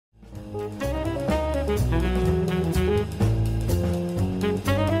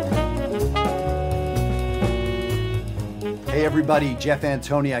everybody, Jeff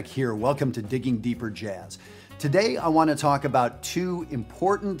Antoniak here. Welcome to Digging Deeper Jazz. Today I want to talk about two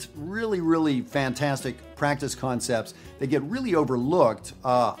important, really fantastic practice concepts that get really overlooked.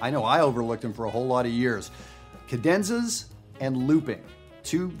 I know I overlooked them for a whole lot of years. Cadenzas and looping.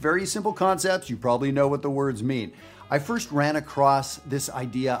 Two very simple concepts. You probably know what the words mean. I first ran across this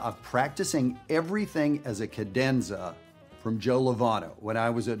idea of practicing everything as a cadenza from Joe Lovano when I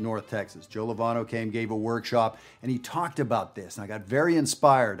was at North Texas. Joe Lovano came, gave a workshop, and he talked about this, and I got very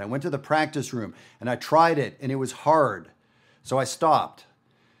inspired. I went to the practice room, and I tried it, and it was hard. So I stopped.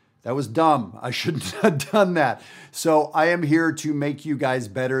 That was dumb. I shouldn't have done that. So I am here to make you guys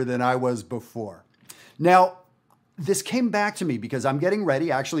better than I was before. Now, this came back to me because I'm getting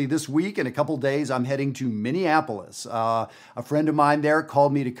ready. Actually, this week, in a couple days, I'm heading to Minneapolis. A friend of mine there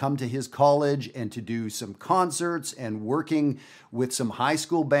called me to come to his college and to do some concerts and working with some high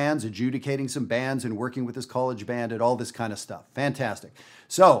school bands, adjudicating some bands and working with his college band and all this kind of stuff. Fantastic.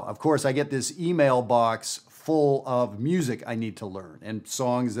 So, of course, I get this email box full of music I need to learn and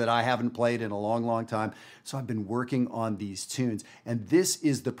songs that I haven't played in a long time. So I've been working on these tunes. And this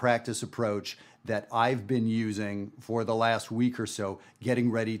is the practice approach that I've been using for the last week or so,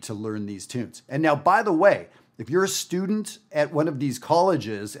 getting ready to learn these tunes. And now, by the way, if you're a student at one of these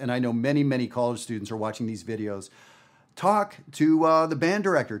colleges, and I know many college students are watching these videos, talk to the band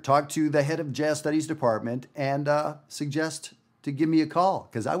director, talk to the head of jazz studies department, and suggest to give me a call,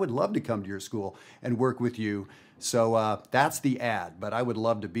 because I would love to come to your school and work with you. So that's the ad, but I would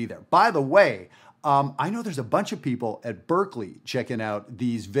love to be there. By the way, I know there's a bunch of people at Berklee checking out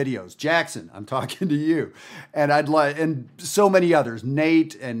these videos. Jackson, I'm talking to you. And and so many others,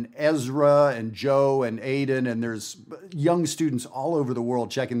 Nate and Ezra and Joe and Aiden, and there's young students all over the world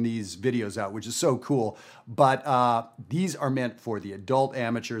checking these videos out, which is so cool. But these are meant for the adult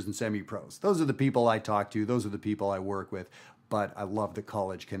amateurs and semi-pros. Those are the people I talk to. Those are the people I work with. But I love the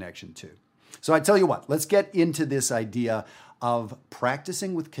college connection too. So I tell you what, let's get into this idea of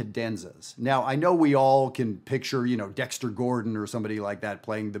practicing with cadenzas. Now, I know we all can picture, Dexter Gordon or somebody like that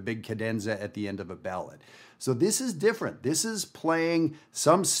playing the big cadenza at the end of a ballad. So this is different. This is playing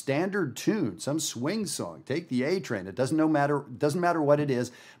some standard tune, some swing song. Take the A Train. It doesn't matter what it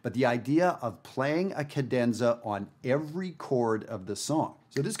is, but the idea of playing a cadenza on every chord of the song.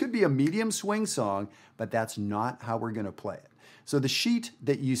 So this could be a medium swing song, but that's not how we're going to play it. So the sheet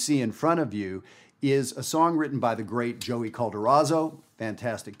that you see in front of you is a song written by the great Joey Calderazzo,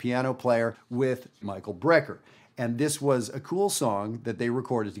 fantastic piano player, with Michael Brecker. And this was a cool song that they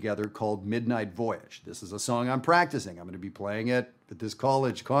recorded together called Midnight Voyage. This is a song I'm practicing. I'm going to be playing it at this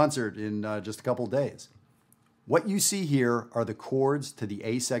college concert in just a couple days. What you see here are the chords to the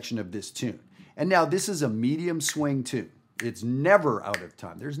A section of this tune. And now this is a medium swing tune. It's never out of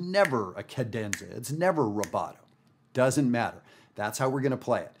time. There's never a cadenza. It's never rubato. Doesn't matter. That's how we're going to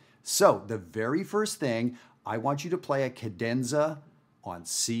play it. So the very first thing, I want you to play a cadenza on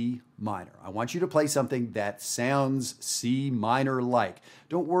C minor. I want you to play something that sounds C minor-like.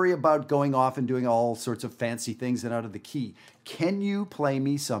 Don't worry about going off and doing all sorts of fancy things and out of the key. Can you play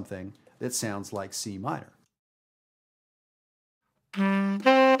me something that sounds like C minor?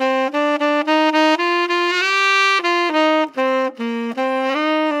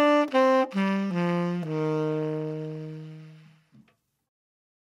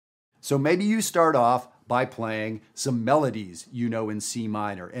 So maybe you start off by playing some melodies in C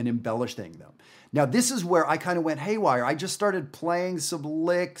minor and embellishing them. Now this is where I kind of went haywire. I just started playing some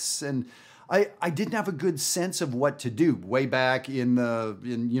licks and I didn't have a good sense of what to do way back in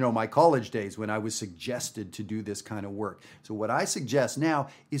my college days when I was suggested to do this kind of work. So what I suggest now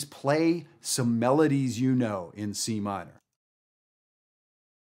is play some melodies in C minor.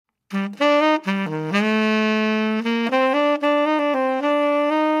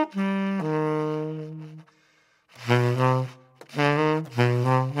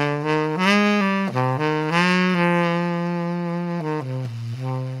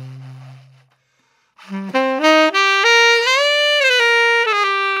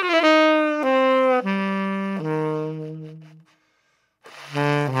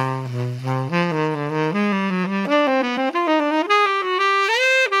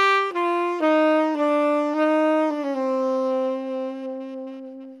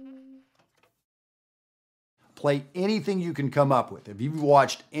 Play anything you can come up with. If you've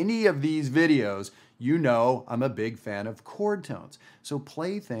watched any of these videos, you know I'm a big fan of chord tones. So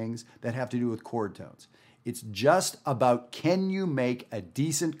play things that have to do with chord tones. It's just about, can you make a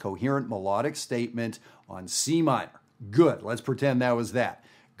decent, coherent melodic statement on C minor? Good, let's pretend that was that.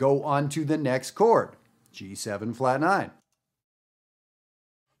 Go on to the next chord, G7 flat 9.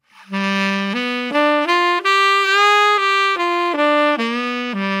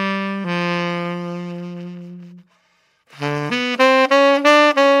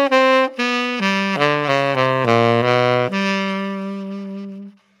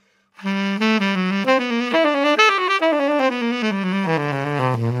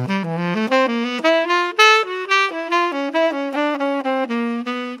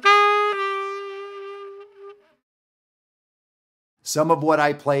 Some of what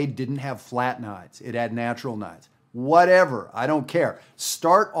I played didn't have flat nines. It had natural nines. Whatever, I don't care.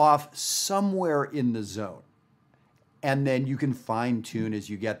 Start off somewhere in the zone, and then you can fine tune as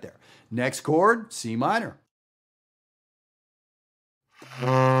you get there. Next chord, C minor.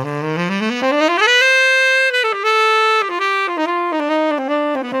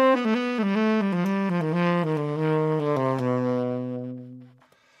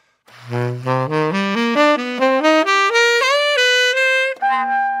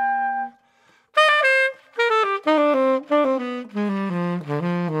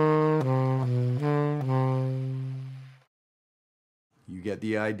 You get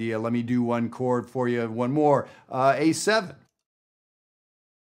the idea. Let me do one chord for you. One more. A7.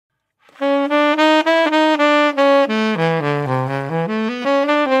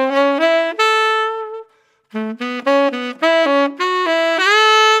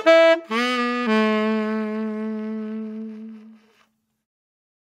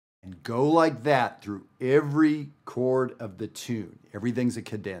 And go like that through every chord of the tune. Everything's a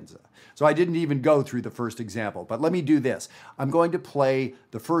cadenza. So I didn't even go through the first example, but let me do this. I'm going to play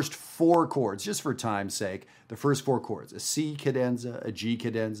the first 4 chords, just for time's sake, the first 4 chords: a C cadenza, a G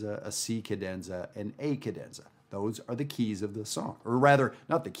cadenza, a C cadenza, and A cadenza. Those are the keys of the song, or rather,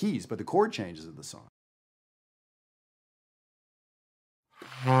 not the keys, but the chord changes of the song.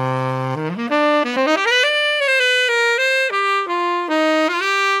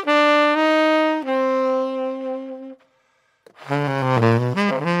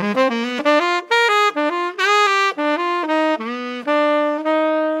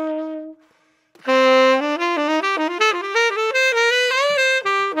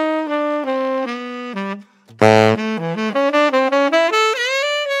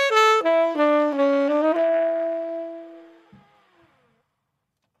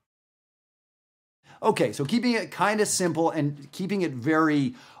 Okay, so keeping it kind of simple and keeping it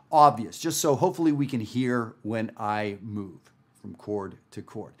very obvious, just so hopefully we can hear when I move from chord to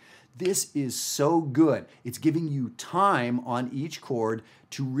chord. This is so good. It's giving you time on each chord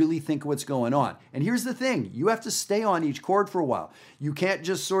to really think what's going on. And here's the thing, you have to stay on each chord for a while. You can't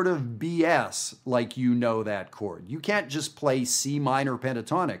just sort of BS like you know that chord. You can't just play C minor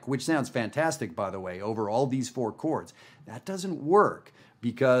pentatonic, which sounds fantastic, by the way, over all these 4 chords. That doesn't work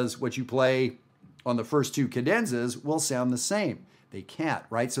because what you play on the first 2 cadenzas will sound the same. They can't,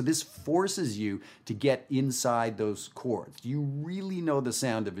 right? So this forces you to get inside those chords. Do you really know the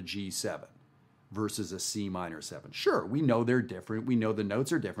sound of a G7 versus a C minor 7? Sure, we know they're different. We know the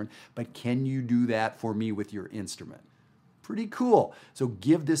notes are different, but can you do that for me with your instrument? Pretty cool. So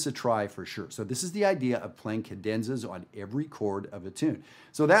give this a try for sure. So this is the idea of playing cadenzas on every chord of a tune.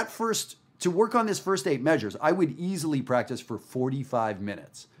 So to work on this first 8 measures, I would easily practice for 45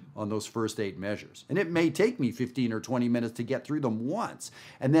 minutes on those first 8 measures. And it may take me 15 or 20 minutes to get through them once.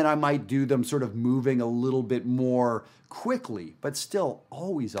 And then I might do them sort of moving a little bit more quickly, but still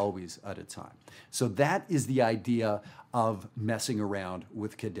always at a time. So that is the idea of messing around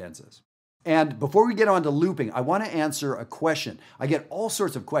with cadenzas. And before we get on to looping, I want to answer a question. I get all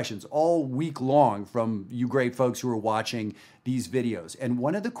sorts of questions all week long from you great folks who are watching these videos. And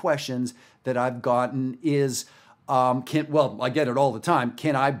one of the questions that I've gotten is, I get it all the time.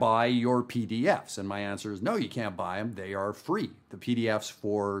 Can I buy your PDFs? And my answer is no, you can't buy them. They are free. The PDFs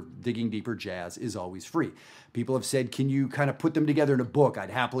for Digging Deeper Jazz is always free. People have said, can you kind of put them together in a book? I'd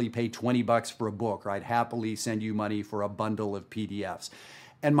happily pay $20 for a book, or I'd happily send you money for a bundle of PDFs.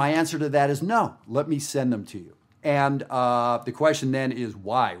 And my answer to that is no, let me send them to you. And the question then is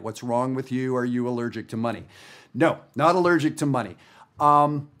why? What's wrong with you? Are you allergic to money? No, not allergic to money.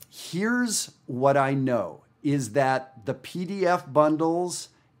 Here's what I know is that the PDF bundles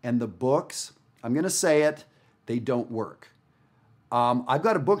and the books, I'm going to say it, they don't work. I've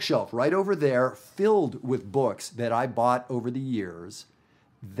got a bookshelf right over there filled with books that I bought over the years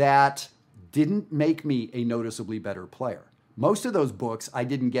that didn't make me a noticeably better player. Most of those books, I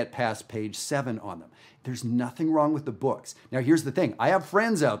didn't get past page 7 on them. There's nothing wrong with the books. Now, here's the thing. I have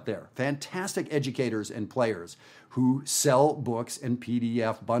friends out there, fantastic educators and players who sell books and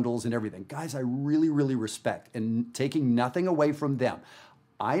PDF bundles and everything. Guys, I really, really respect, and taking nothing away from them.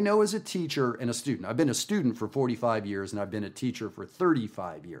 I know as a teacher and a student, I've been a student for 45 years and I've been a teacher for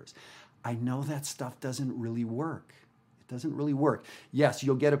 35 years. I know that stuff doesn't really work. It doesn't really work. Yes,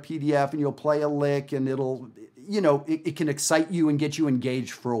 you'll get a PDF and you'll play a lick and it can excite you and get you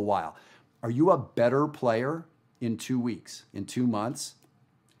engaged for a while. Are you a better player in 2 weeks, in 2 months?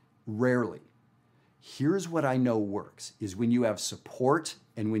 Rarely. Here's what I know works, is when you have support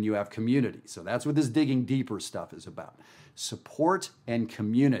and when you have community. So that's what this Digging Deeper stuff is about. Support and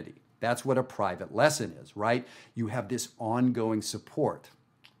community. That's what a private lesson is, right? You have this ongoing support,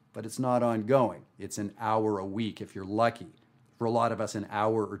 but it's not ongoing. It's an hour a week if you're lucky. For a lot of us, an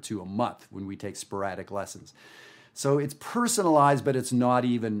hour or two a month when we take sporadic lessons. So it's personalized, but it's not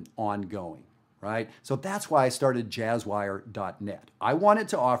even ongoing, right? So that's why I started jazzwire.net. I wanted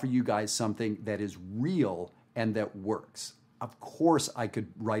to offer you guys something that is real and that works. Of course, I could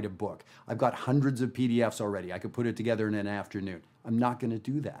write a book. I've got hundreds of PDFs already. I could put it together in an afternoon. I'm not going to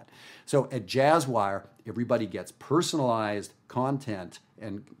do that. So at Jazzwire, everybody gets personalized content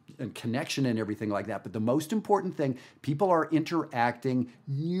and connection and everything like that. But the most important thing, people are interacting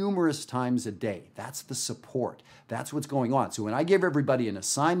numerous times a day. That's the support. That's what's going on. So when I give everybody an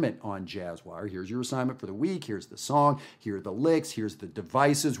assignment on Jazzwire, here's your assignment for the week, here's the song, here are the licks, here's the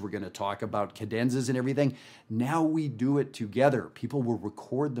devices, we're going to talk about cadenzas and everything. Now we do it together. People will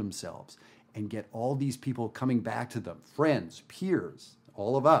record themselves and get all these people coming back to them, friends, peers,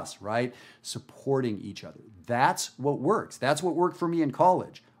 all of us, right? Supporting each other. That's what works. That's what worked for me in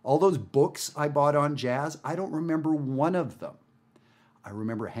college. All those books I bought on jazz, I don't remember one of them. I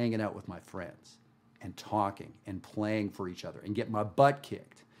remember hanging out with my friends and talking and playing for each other and getting my butt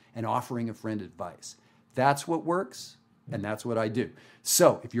kicked and offering a friend advice. That's what works, and that's what I do.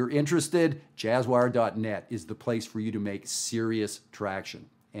 So if you're interested, jazzwire.net is the place for you to make serious traction.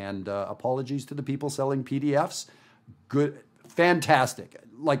 And apologies to the people selling PDFs. Good, fantastic.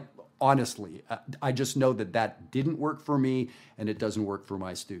 Like, honestly, I just know that that didn't work for me and it doesn't work for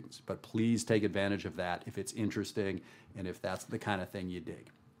my students. But please take advantage of that if it's interesting and if that's the kind of thing you dig.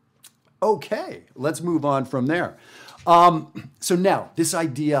 Okay, let's move on from there. So now, this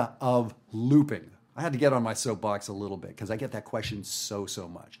idea of looping. I had to get on my soapbox a little bit because I get that question so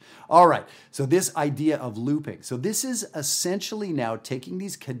much. All right, so this idea of looping. So this is essentially now taking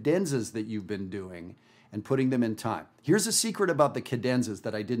these cadenzas that you've been doing and putting them in time. Here's a secret about the cadenzas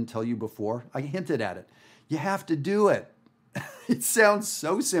that I didn't tell you before. I hinted at it. You have to do it. It sounds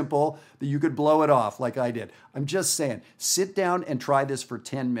so simple that you could blow it off like I did. I'm just saying, sit down and try this for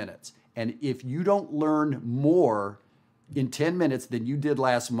 10 minutes. And if you don't learn more in 10 minutes than you did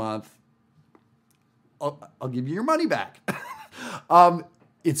last month, I'll give you your money back.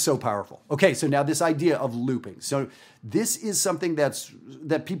 It's so powerful. Okay, so now this idea of looping. So this is something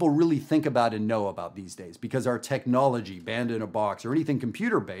that people really think about and know about these days because our technology, band in a box or anything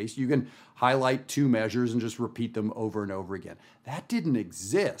computer-based, you can highlight two measures and just repeat them over and over again. That didn't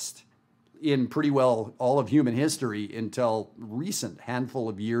exist in pretty well all of human history until recent handful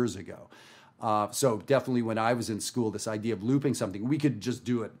of years ago. So definitely when I was in school, this idea of looping something, we could just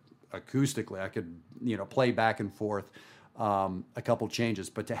do it acoustically. I could, play back and forth a couple changes,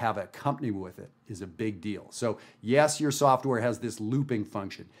 but to have a company with it is a big deal. So yes, your software has this looping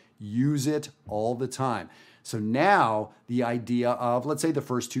function. Use it all the time. So now the idea of, let's say the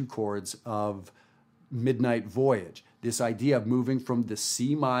first two chords of Midnight Voyage, this idea of moving from the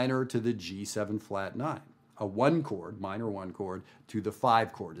C minor to the G7 flat 9, a one chord, minor one chord, to the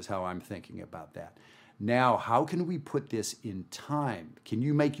 5 chord is how I'm thinking about that. Now, how can we put this in time? Can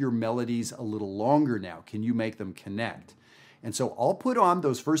you make your melodies a little longer now? Can you make them connect? And so I'll put on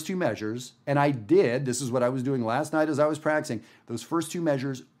those first two measures, and I did, this is what I was doing last night as I was practicing, those first two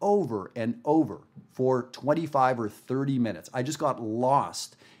measures over and over for 25 or 30 minutes. I just got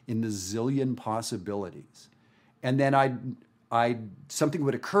lost in the zillion possibilities. And then something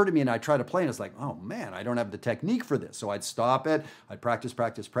would occur to me and I'd try to play and it's like, oh man, I don't have the technique for this. So I'd stop it, I'd practice,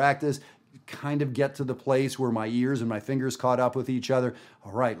 kind of get to the place where my ears and my fingers caught up with each other.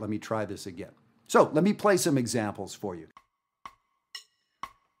 All right, let me try this again. So let me play some examples for you.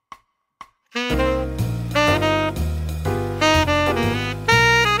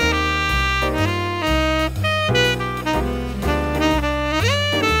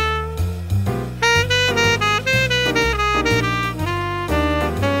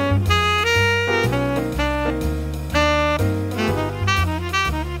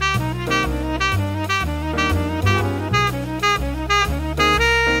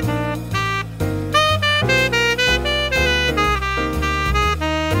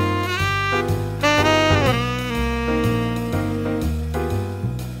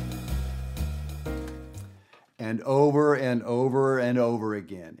 And over and over and over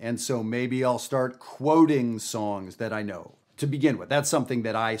again. And so maybe I'll start quoting songs that I know to begin with. That's something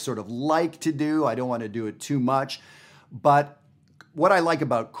that I sort of like to do. I don't want to do it too much. But what I like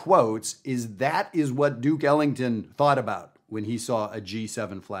about quotes is that is what Duke Ellington thought about when he saw a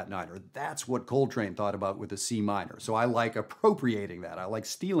G7 flat 9, or that's what Coltrane thought about with a C minor. So I like appropriating that. I like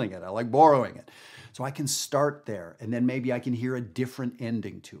stealing it. I like borrowing it. So I can start there, and then maybe I can hear a different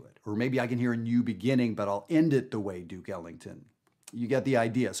ending to it. Or maybe I can hear a new beginning, but I'll end it the way Duke Ellington You get the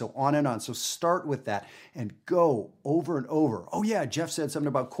idea. So on and on. So start with that and go over and over. Oh yeah, Jeff said something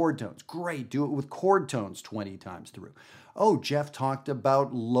about chord tones. Great, do it with chord tones 20 times through. Oh, Jeff talked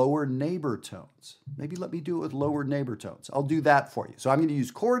about lower neighbor tones. Maybe let me do it with lower neighbor tones. I'll do that for you. So I'm going to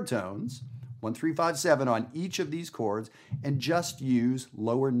use chord tones, 1, 3, 5, 7 on each of these chords, and just use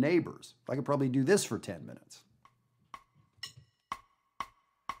lower neighbors. I could probably do this for 10 minutes.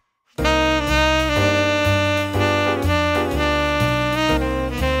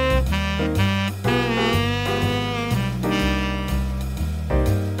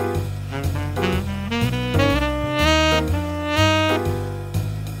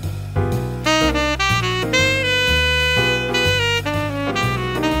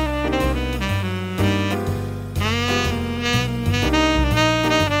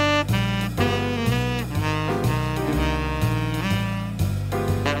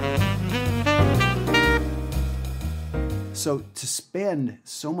 So to spend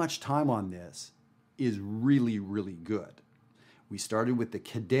so much time on this is really, really good. We started with the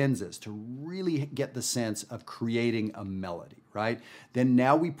cadenzas to really get the sense of creating a melody, right? Then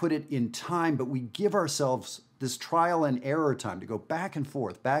now we put it in time, but we give ourselves this trial and error time to go back and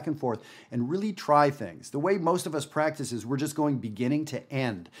forth, and really try things. The way most of us practice is we're just going beginning to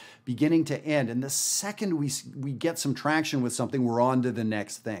end. And the second we get some traction with something, we're on to the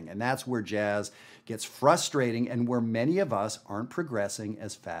next thing. And that's where jazz gets frustrating and where many of us aren't progressing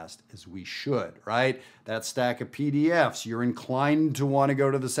as fast as we should, right? That stack of PDFs, you're inclined to want to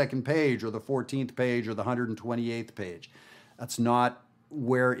go to the second page or the 14th page or the 128th page. That's not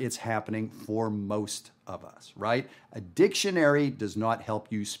where it's happening for most of us, right? A dictionary does not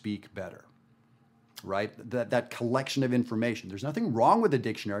help you speak better, right? That collection of information. There's nothing wrong with a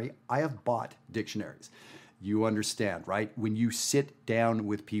dictionary. I have bought dictionaries. You understand, right? When you sit down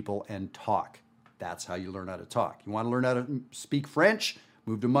with people and talk, that's how you learn how to talk. You want to learn how to speak French?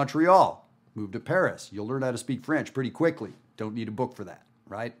 Move to Montreal, move to Paris. You'll learn how to speak French pretty quickly. Don't need a book for that,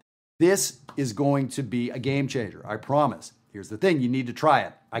 right? This is going to be a game changer, I promise. Here's the thing, you need to try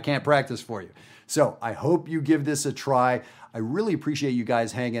it. I can't practice for you. So I hope you give this a try. I really appreciate you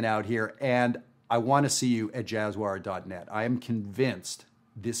guys hanging out here, and I want to see you at jazzwire.net. I am convinced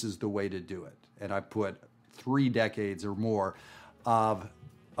this is the way to do it. And I put 3 decades or more of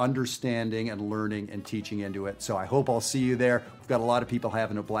understanding and learning and teaching into it. So I hope I'll see you there. We've got a lot of people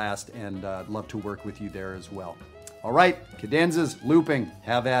having a blast, and I'd love to work with you there as well. All right, cadenzas, looping,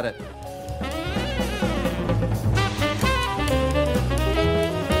 have at it.